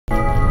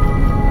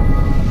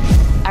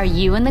Are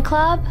you in the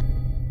club?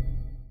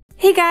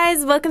 Hey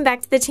guys, welcome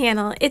back to the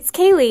channel. It's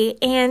Kaylee,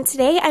 and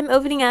today I'm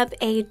opening up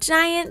a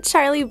giant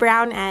Charlie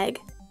Brown egg.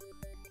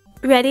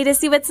 Ready to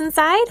see what's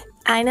inside?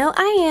 I know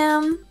I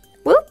am.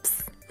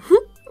 Whoops!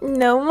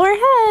 No more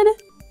head.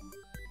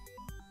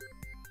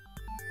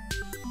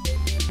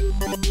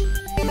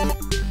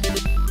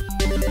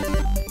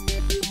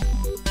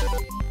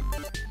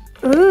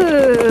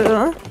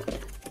 Ooh,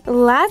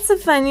 lots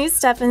of fun new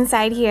stuff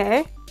inside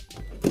here.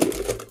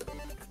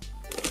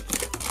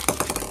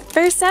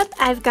 First up,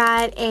 I've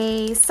got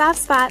a Soft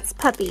Spots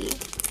puppy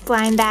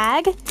blind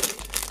bag,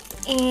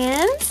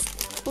 and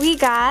we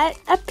got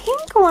a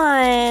pink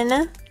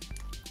one.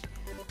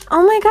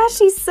 Oh my gosh,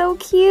 she's so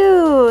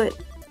cute.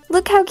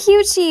 Look how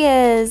cute she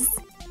is.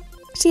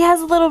 She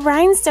has a little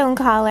rhinestone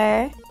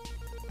collar.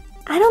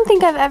 I don't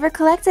think I've ever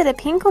collected a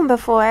pink one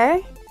before.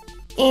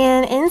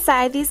 And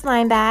inside these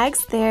blind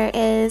bags, there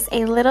is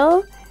a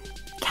little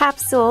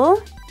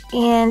capsule,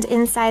 and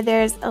inside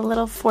there's a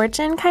little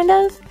fortune, kind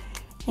of.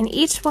 And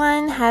each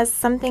one has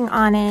something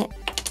on it.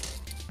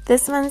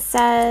 This one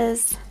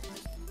says,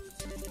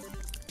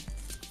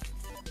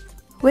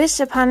 "Wish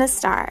upon a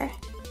star."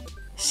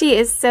 She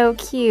is so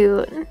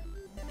cute.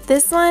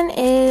 This one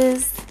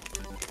is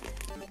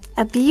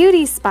a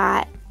beauty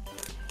spot.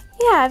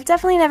 Yeah, I've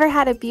definitely never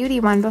had a beauty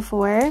one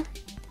before.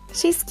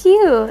 She's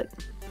cute.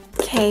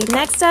 Okay,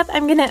 next up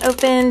I'm gonna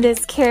open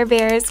this Care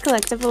Bears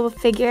collectible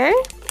figure,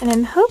 and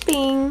I'm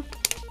hoping,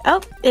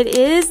 oh, it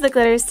is the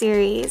glitter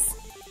series.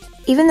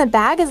 Even the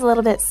bag is a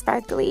little bit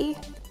sparkly.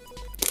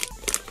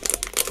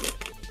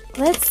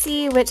 Let's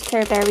see which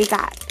Care Bear we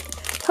got.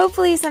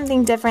 Hopefully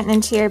something different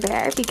than Cheer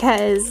Bear,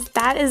 because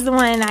that is the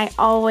one I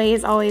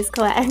always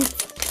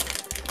collect.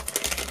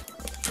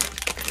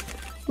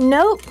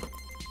 Nope,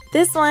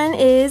 this one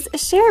is a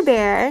Share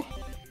Bear.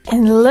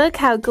 And look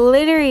how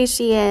glittery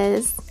she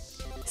is.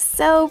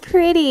 So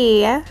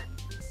pretty.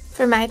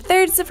 For my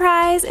third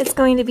surprise, it's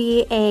going to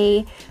be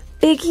a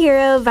Big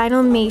Hero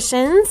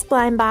Vinylmations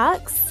blind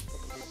box.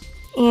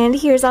 And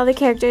here's all the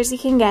characters you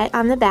can get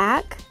on the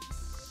back.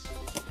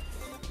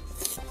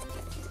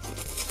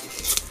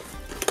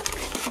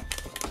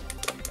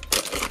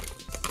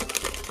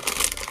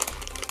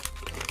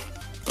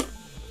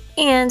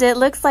 And it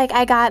looks like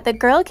I got the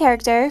girl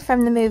character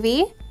from the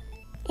movie,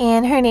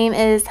 and her name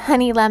is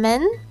Honey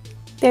Lemon.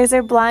 There's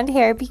her blonde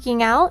hair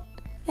peeking out,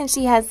 and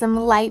she has some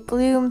light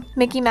blue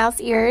Mickey Mouse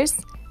ears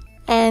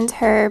and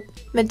her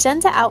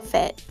magenta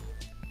outfit.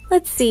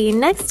 Let's see,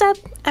 next up,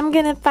 I'm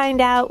gonna find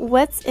out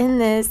what's in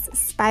this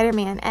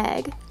Spider-Man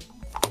egg.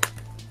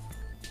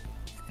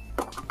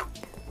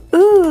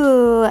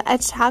 Ooh, a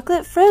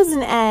chocolate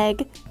frozen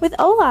egg with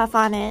Olaf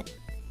on it.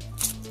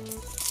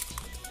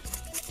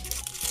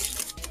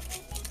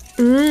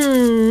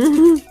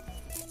 Mmm.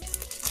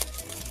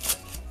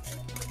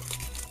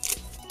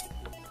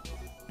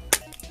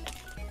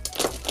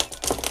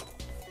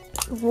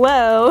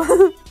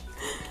 Whoa.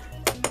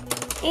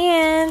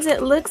 And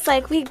it looks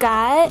like we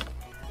got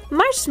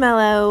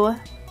marshmallow.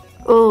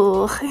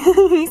 Ooh,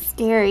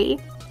 scary.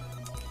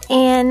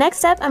 And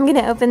next up, I'm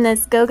gonna open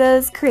this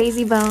Go-Go's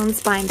Crazy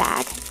Bones blind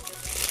bag.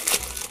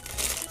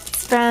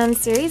 It's from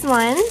Series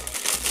 1.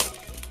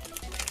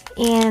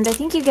 And I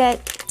think you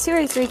get 2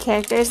 or 3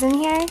 characters in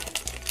here.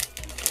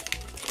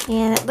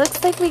 And it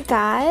looks like we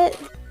got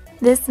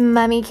this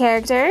mummy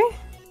character,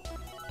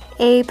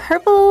 a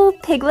purple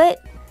piglet.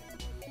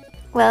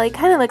 Well, he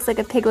kind of looks like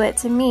a piglet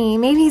to me.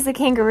 Maybe he's a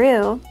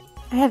kangaroo.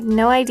 I have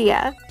no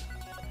idea.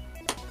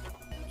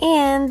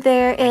 And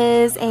there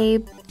is a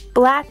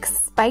black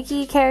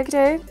spiky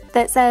character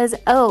that says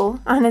 "O"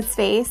 on its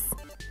face.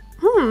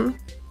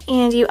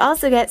 And you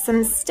also get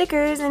some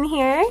stickers in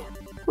here.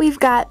 We've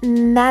got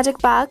Magic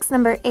Box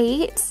number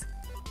 8,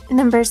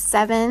 number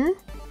 7,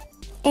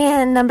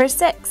 and number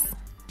 6.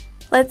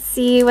 Let's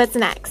see what's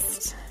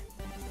next.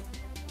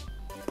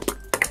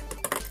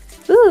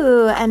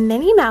 Ooh, a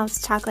Minnie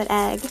Mouse chocolate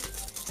egg.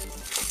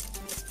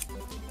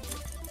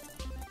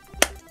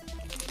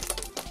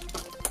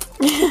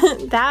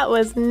 That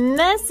was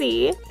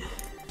messy.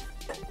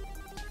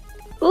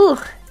 Ooh,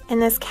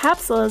 and this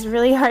capsule is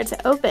really hard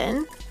to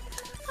open.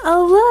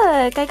 Oh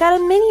look, I got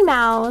a Minnie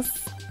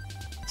Mouse.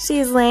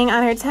 She's laying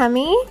on her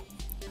tummy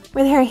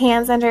with her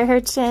hands under her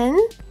chin,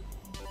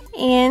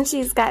 and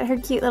she's got her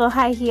cute little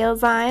high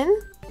heels on.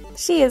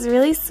 She is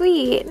really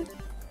sweet.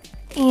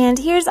 And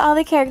here's all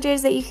the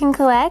characters that you can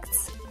collect,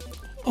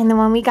 and the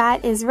one we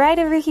got is right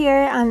over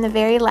here on the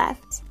very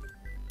left.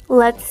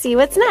 Let's see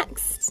what's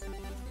next.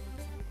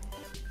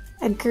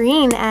 A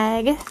green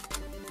egg.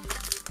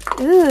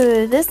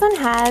 Ooh, this one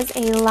has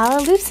a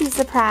Lalaloopsy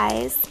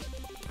surprise.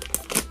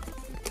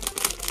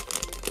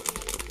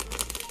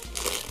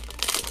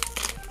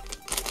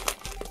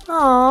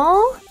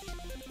 Aww,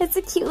 it's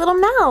a cute little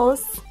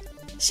mouse.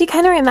 She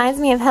kind of reminds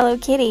me of Hello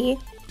Kitty.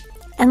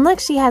 And look,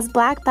 she has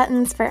black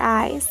buttons for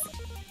eyes.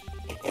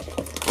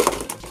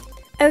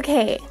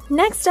 Okay,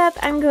 next up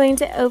I'm going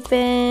to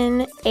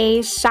open a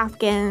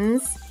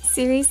Shopkins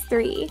Series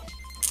 3.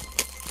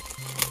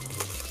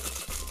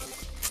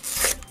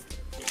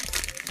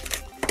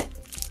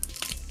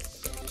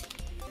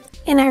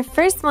 And our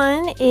first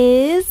one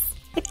is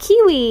a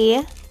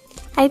kiwi.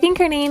 I think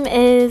her name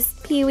is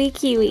Pee-wee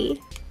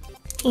Kiwi.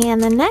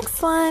 And the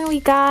next one we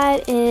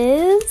got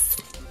is...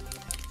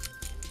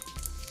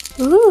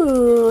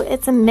 Ooh,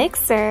 it's a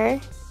mixer.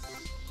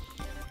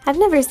 I've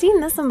never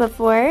seen this one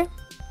before.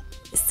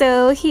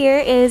 So here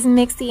is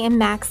Mixie and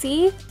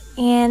Maxie,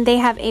 and they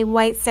have a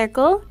white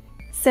circle,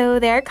 so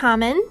they're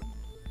common.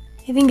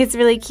 I think it's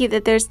really cute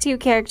that there's two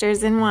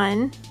characters in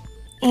one.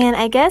 And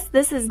I guess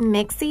this is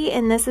Mixie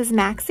and this is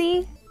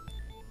Maxie.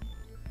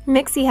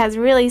 Mixie has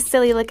really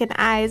silly looking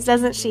eyes,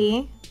 doesn't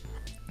she?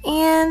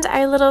 And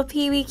our little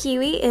Pee-wee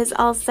Kiwi is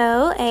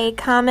also a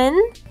common.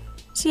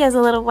 She has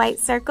a little white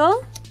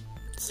circle.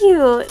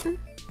 Cute.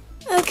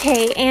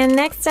 Okay, and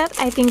next up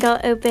I think I'll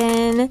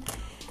open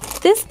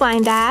this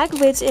blind bag,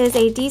 which is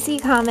a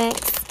DC Comics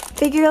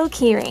figural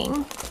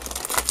keyring.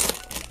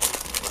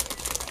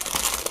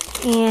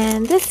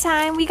 And this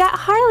time we got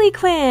Harley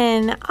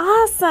Quinn.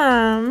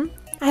 Awesome!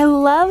 I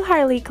love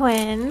Harley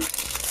Quinn.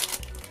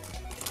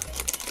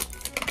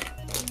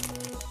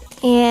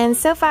 And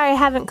so far I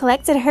haven't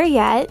collected her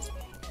yet,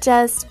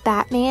 just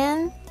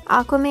Batman,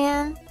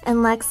 Aquaman,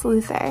 and Lex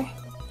Luthor.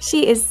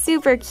 She is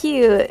super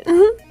cute.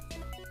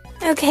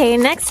 Okay,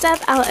 next up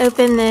I'll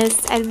open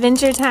this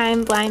Adventure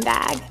Time blind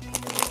bag.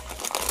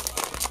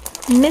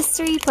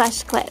 Mystery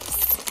plush clips.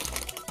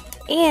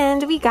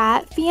 And we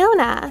got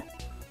Fiona.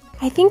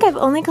 I think I've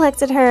only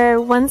collected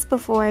her once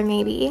before,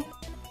 maybe.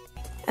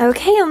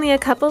 Okay, only a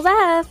couple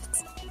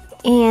left.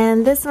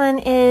 And this one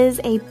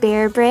is a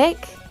bear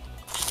brick.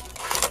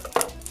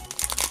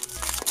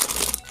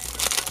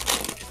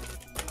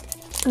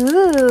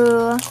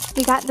 Ooh,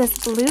 we got this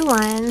blue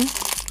one.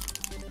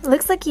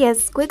 Looks like he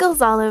has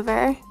squiggles all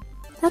over.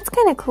 That's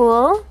kind of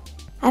cool.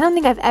 I don't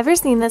think I've ever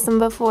seen this one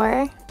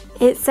before.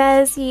 It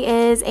says he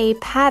is a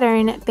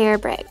pattern bear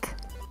brick.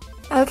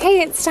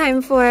 Okay, it's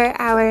time for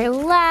our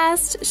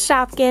last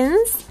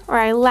Shopkins, or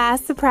our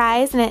last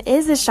surprise, and it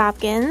is a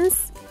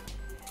Shopkins.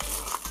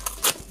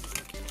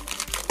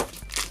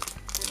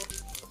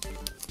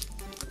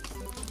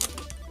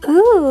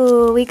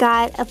 Ooh, we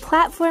got a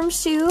platform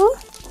shoe.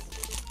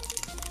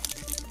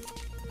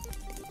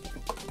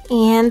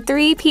 And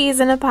 3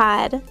 peas in a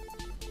pod.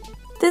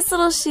 This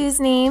little shoe's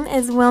name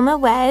is Wilma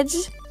Wedge,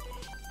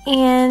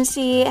 and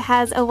she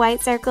has a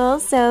white circle,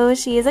 so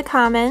she is a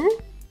common.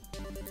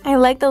 I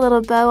like the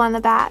little bow on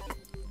the back.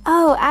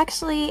 Oh,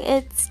 actually,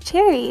 it's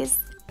cherries.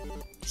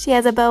 She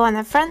has a bow on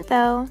the front,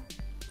 though.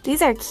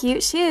 These are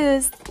cute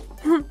shoes.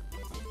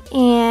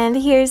 And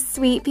here's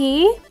Sweet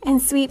Pea,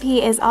 and Sweet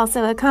Pea is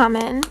also a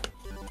common.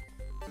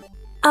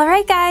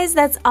 Alright guys,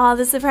 that's all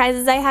the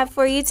surprises I have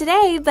for you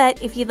today,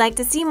 but if you'd like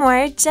to see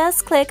more,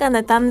 just click on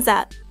the thumbs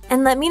up.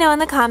 And let me know in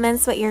the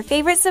comments what your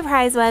favorite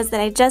surprise was that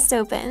I just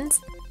opened.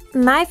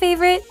 My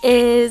favorite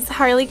is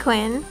Harley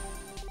Quinn.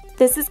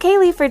 This is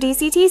Kaylee for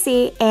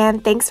DCTC,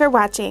 and thanks for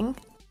watching.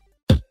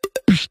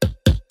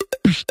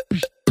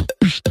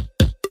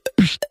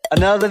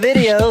 Another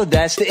video,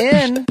 that's the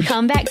end.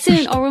 Come back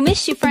soon or we'll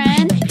miss you,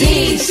 friend.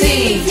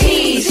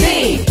 DCTC.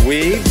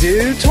 We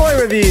do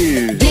toy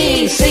reviews.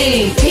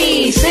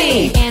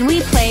 DCTC. And we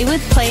play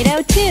with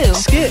Play-Doh too.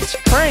 Skits,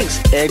 pranks,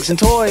 eggs and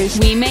toys.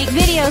 We make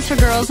videos for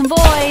girls and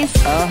boys.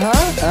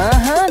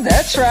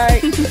 That's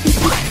right.